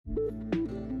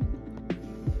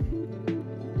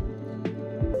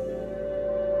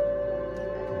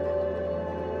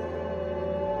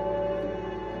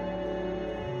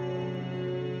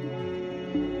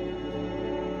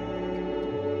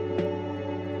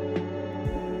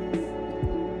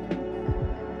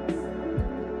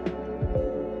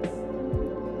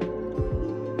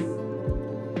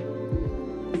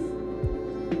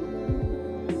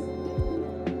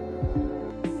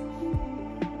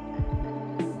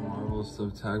cool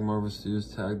stuff. Tag Marvel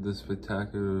Studios, tag the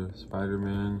spectacular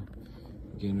Spider-Man.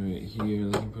 Again, right here,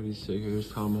 looking pretty sick.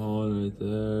 Here's Tom Holland right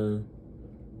there.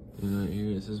 And right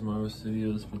here it says Marvel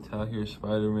Studios, spectacular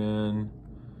Spider-Man.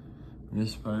 And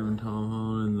this Spider-Man, Tom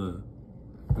Holland, the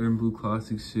red and blue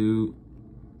classic suit.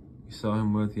 You saw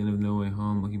him at the end of No Way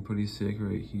Home, looking pretty sick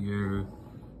right here.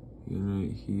 Again,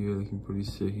 right here, looking pretty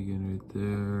sick. Again, right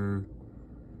there.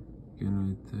 Again,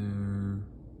 right there.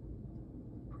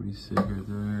 Pretty sick right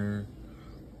there.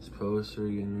 This poster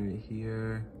again right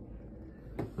here.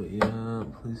 But yeah,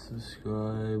 please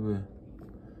subscribe,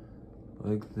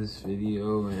 like this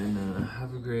video, and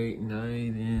have a great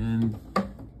night. And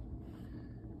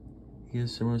thank you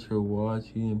so much for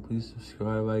watching, and please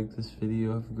subscribe, like this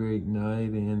video. Have a great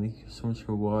night, and thank you so much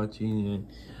for watching, and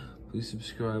please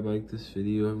subscribe, like this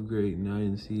video. Have a great night,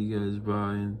 and see you guys.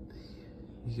 Bye. And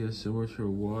thank you guys so much for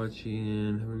watching,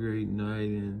 and have a great night,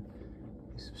 and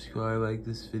subscribe, like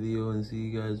this video, and see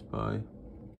you guys. Bye.